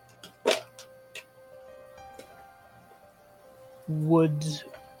 Would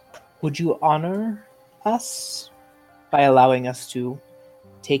you honor us by allowing us to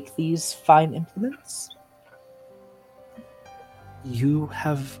take these fine implements? You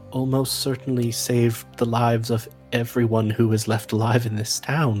have almost certainly saved the lives of everyone who is left alive in this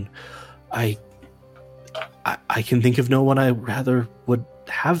town. I can think of no one I rather would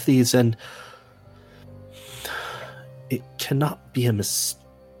have these, and it cannot be a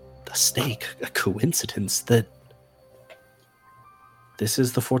mistake, a coincidence that this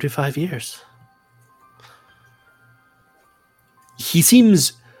is the 45 years. He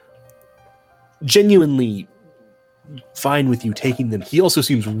seems genuinely fine with you taking them. He also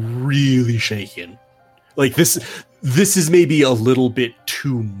seems really shaken. Like this is maybe a little bit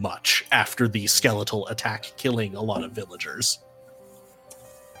too much after the skeletal attack killing a lot of villagers.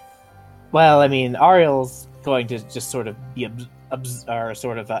 Well, I mean, Ariel's going to just sort of be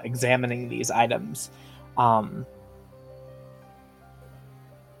examining these items.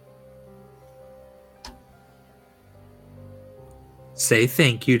 Say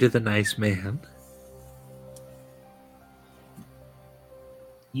thank you to the nice man.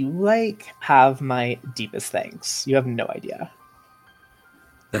 You, have my deepest thanks. You have no idea.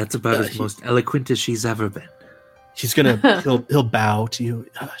 That's about as most eloquent as she's ever been. He's gonna, he'll bow to you.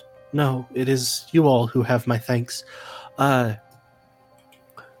 No, it is you all who have my thanks. I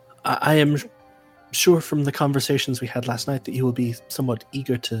am sure from the conversations we had last night that you will be somewhat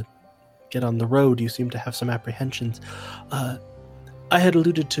eager to get on the road. You seem to have some apprehensions. I had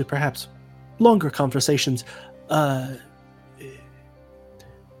alluded to perhaps longer conversations.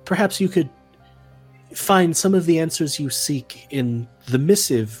 Perhaps you could find some of the answers you seek in the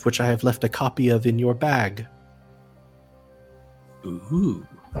missive, which I have left a copy of in your bag. Ooh.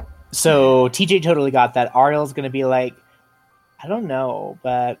 So TJ totally got that. Ariel's going to be like, I don't know,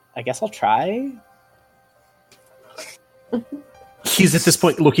 but I guess I'll try. He's at this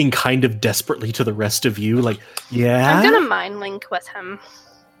point looking kind of desperately to the rest of you, like, yeah? I'm gonna mind link with him.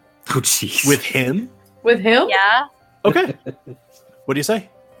 Oh, jeez. With him? With him? Yeah. Okay. What do you say?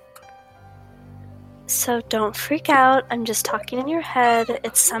 So don't freak out. I'm just talking in your head.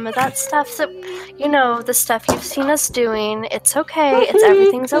 It's some of that stuff that, the stuff you've seen us doing. It's okay.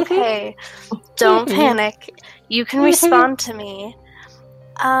 Everything's okay. Don't panic. You can respond to me.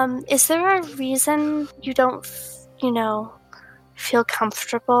 Is there a reason you don't, feel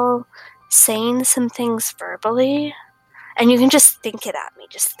comfortable saying some things verbally? And you can just think it at me.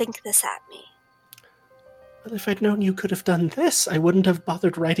 Just think this at me. Well, if I'd known you could have done this, I wouldn't have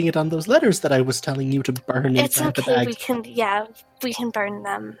bothered writing it on those letters that I was telling you to burn It's inside the okay. bag. We can burn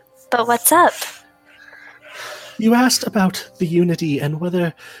them. But what's up? You asked about the Unity and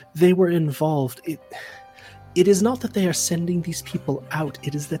whether they were involved. It is not that they are sending these people out.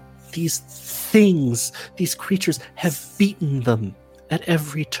 It is that these things, these creatures, have beaten them at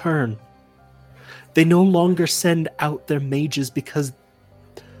every turn. They no longer send out their mages because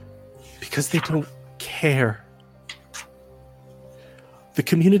they don't care. The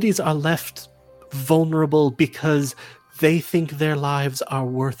communities are left vulnerable because they think their lives are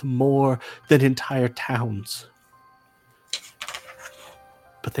worth more than entire towns.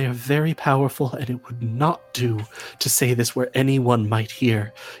 But they are very powerful, and it would not do to say this where anyone might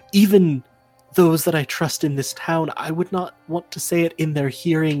hear. Even those that I trust in this town, I would not want to say it in their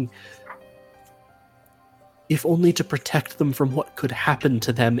hearing, if only to protect them from what could happen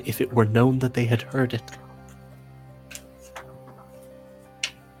to them if it were known that they had heard it.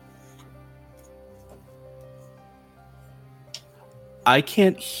 I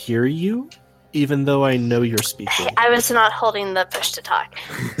can't hear you, even though I know you're speaking. I was not holding the push to talk.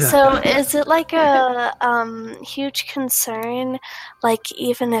 So is it like a huge concern, like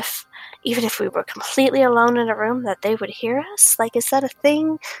even if we were completely alone in a room, that they would hear us? Like, is that a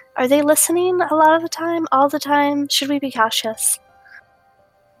thing? Are they listening a lot of the time? All the time? Should we be cautious?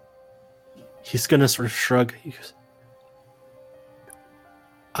 He's gonna sort of shrug. He goes,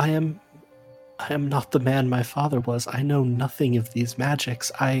 I am I am not the man my father was. I know nothing of these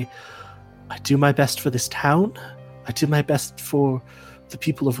magics. I do my best for this town. I do my best for the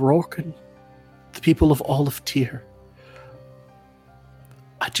people of Rourke and the people of all of Tyr.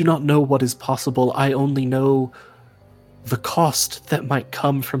 I do not know what is possible. I only know the cost that might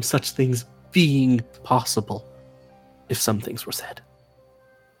come from such things being possible, if some things were said.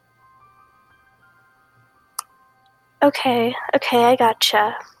 Okay, I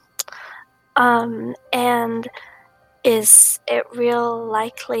gotcha. And is it real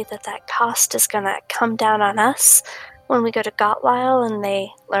likely that cost is gonna come down on us when we go to Gottweil and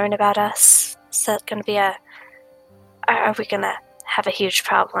they learn about us? Is that gonna be are we gonna have a huge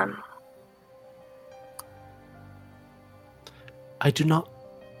problem? I do not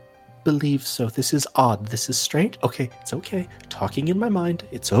believe so. This is odd. This is strange. Okay, it's okay. Talking in my mind,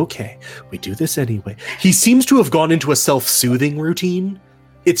 it's okay. We do this anyway. He seems to have gone into a self-soothing routine.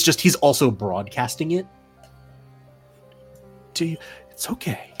 It's just he's also broadcasting it. It's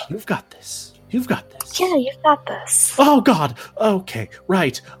okay. You've got this. You've got this. Yeah, you've got this. Oh God. Okay.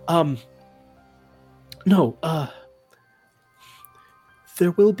 Right. No.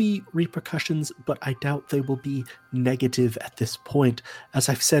 There will be repercussions, but I doubt they will be negative at this point. As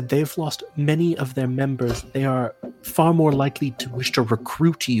I've said, they've lost many of their members. They are far more likely to wish to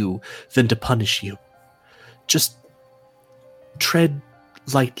recruit you than to punish you. Just tread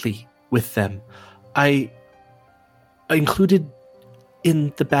lightly with them. I included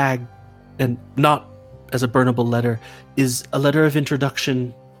in the bag, and not as a burnable letter, is a letter of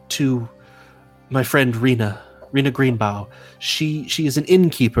introduction to my friend Rena Greenbow. She is an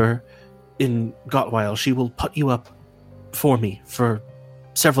innkeeper in Gottweil. She will put you up for me for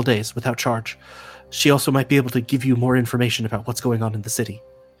several days without charge. She also might be able to give you more information about what's going on in the city.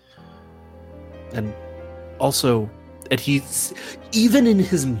 And also, he's even in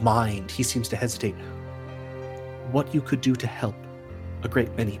his mind, he seems to hesitate. What you could do to help a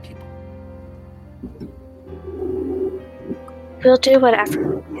great many people. We'll do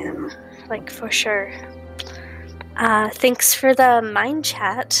whatever we can, like, for sure. Thanks for the mind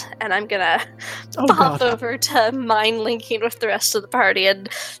chat, and I'm gonna pop over to mind linking with the rest of the party and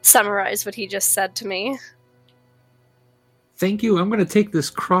summarize what he just said to me. Thank you. I'm going to take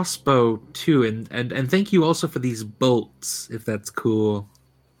this crossbow too, and thank you also for these bolts, if that's cool.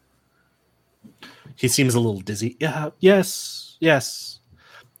 He seems a little dizzy. Yeah, yes.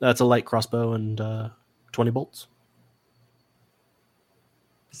 That's a light crossbow and 20 bolts.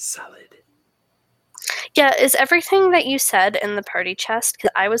 Solid. Yeah, is everything that you said in the party chest?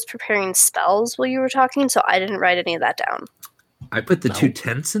 Because I was preparing spells while you were talking, so I didn't write any of that down. I put the 2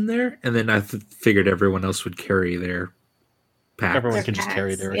 tents in there, and then I figured everyone else would carry their packs. Everyone can just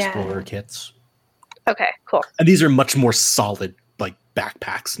carry their explorer kits. Okay, cool. And these are much more solid, like,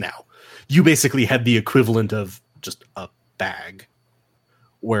 backpacks now. You basically had the equivalent of just a bag,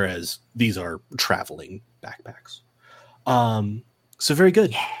 whereas these are traveling backpacks. So very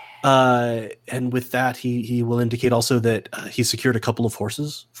good. And with that, he will indicate also that he secured a couple of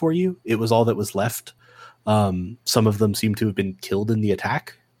horses for you. It was all that was left. Some of them seem to have been killed in the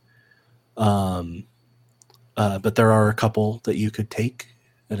attack. But there are a couple that you could take,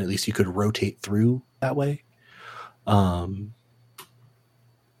 and at least you could rotate through that way. And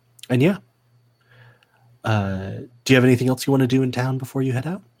yeah. Do you have anything else you want to do in town before you head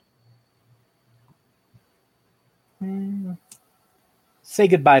out? Say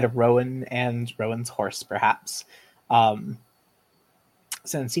goodbye to Rowan and Rowan's horse, perhaps,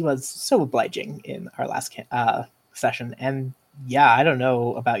 since he was so obliging in our last session. And yeah, I don't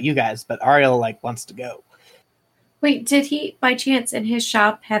know about you guys, but Ariel wants to go. Wait, did he, by chance, in his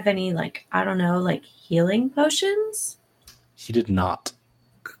shop have any, healing potions? He did not.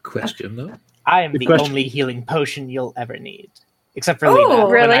 Good question, though. I am the only healing potion you'll ever need. Except for Lena,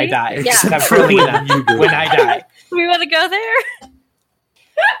 really? when I die. Yeah. Except for Lena, when I die. We want to go there?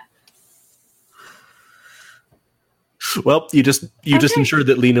 Well, you just ensured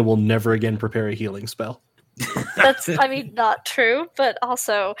that Lena will never again prepare a healing spell. That's, not true, but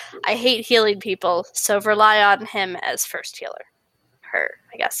also, I hate healing people, so rely on him as first healer. Her,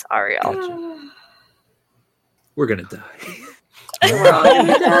 I guess, Ariel. We're gonna die. We're all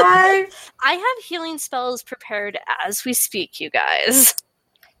gonna die. I have healing spells prepared as we speak, you guys.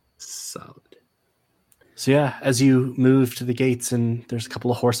 Solid. So yeah, as you move to the gates and there's a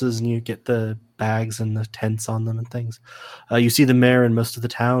couple of horses and you get the bags and the tents on them and things, you see the mayor and most of the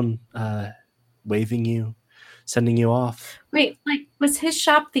town waving you, sending you off. Wait, was his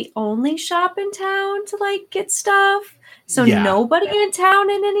shop the only shop in town to get stuff? So Yeah. nobody in town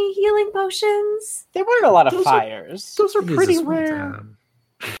in any healing potions? There weren't a lot of fires. Those are It is a pretty small rare.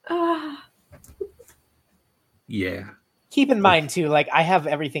 town. Yeah. Keep in mind too, like I have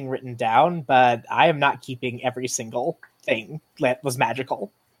everything written down, but I am not keeping every single thing that was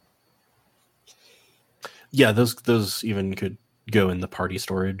magical. Yeah, those even could go in the party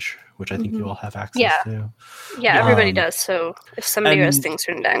storage, which I think you all have access Yeah. to. Yeah, everybody Um, does. So if somebody has and- things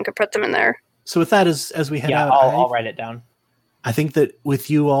written down, could put them in there. So with that, as we head Yeah, out, I'll write it down. I think that with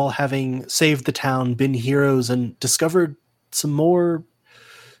you all having saved the town, been heroes, and discovered some more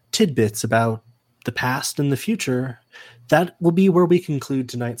tidbits about the past and the future, that will be where we conclude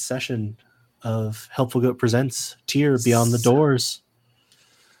tonight's session of Helpful Goat Presents Tier Beyond the Doors.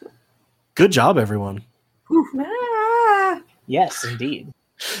 Good job, everyone. Ah. Yes, indeed.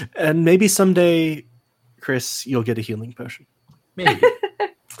 And maybe someday, Chris, you'll get a healing potion. Maybe.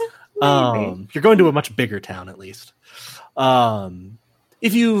 You're going to a much bigger town, at least.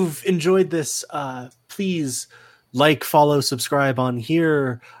 If you've enjoyed this, please like, follow, subscribe on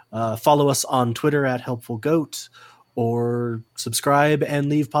here. Follow us on Twitter at Helpful Goat, or subscribe and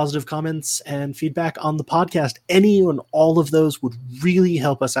leave positive comments and feedback on the podcast. Any and all of those would really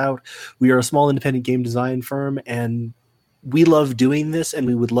help us out. We are a small independent game design firm, and we love doing this, and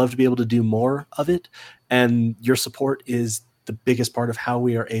we would love to be able to do more of it. And your support is the biggest part of how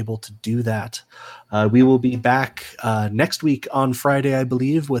we are able to do that. We will be back next week on Friday, I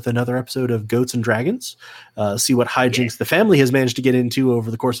believe, with another episode of Goats and Dragons. See what hijinks the family has managed to get into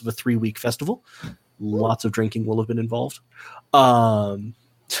over the course of a 3-week festival. Lots of drinking will have been involved.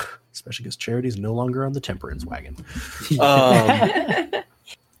 Especially because Charity's no longer on the temperance wagon.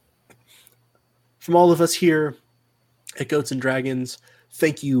 From all of us here at Goats and Dragons,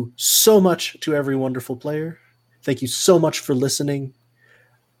 thank you so much to every wonderful player. Thank you so much for listening,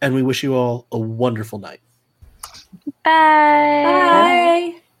 and we wish you all a wonderful night. Bye.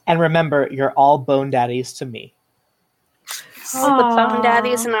 Bye. And remember, you're all bone daddies to me. All the bone Aw.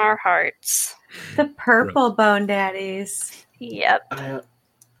 daddies in our hearts. The purple bone daddies. Yep. I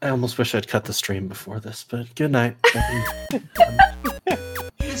almost wish I'd cut the stream before this, but good night.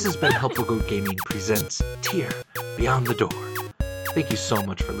 This has been Helpful Goat Gaming presents Tier Beyond the Door. Thank you so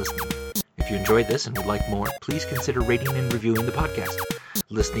much for listening. If you enjoyed this and would like more, please consider rating and reviewing the podcast,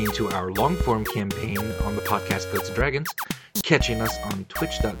 listening to our long-form campaign on the podcast Goats and Dragons, catching us on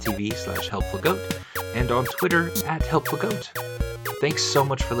twitch.tv/helpfulgoat, and on Twitter @helpfulgoat. Thanks so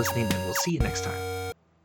much for listening, and we'll see you next time.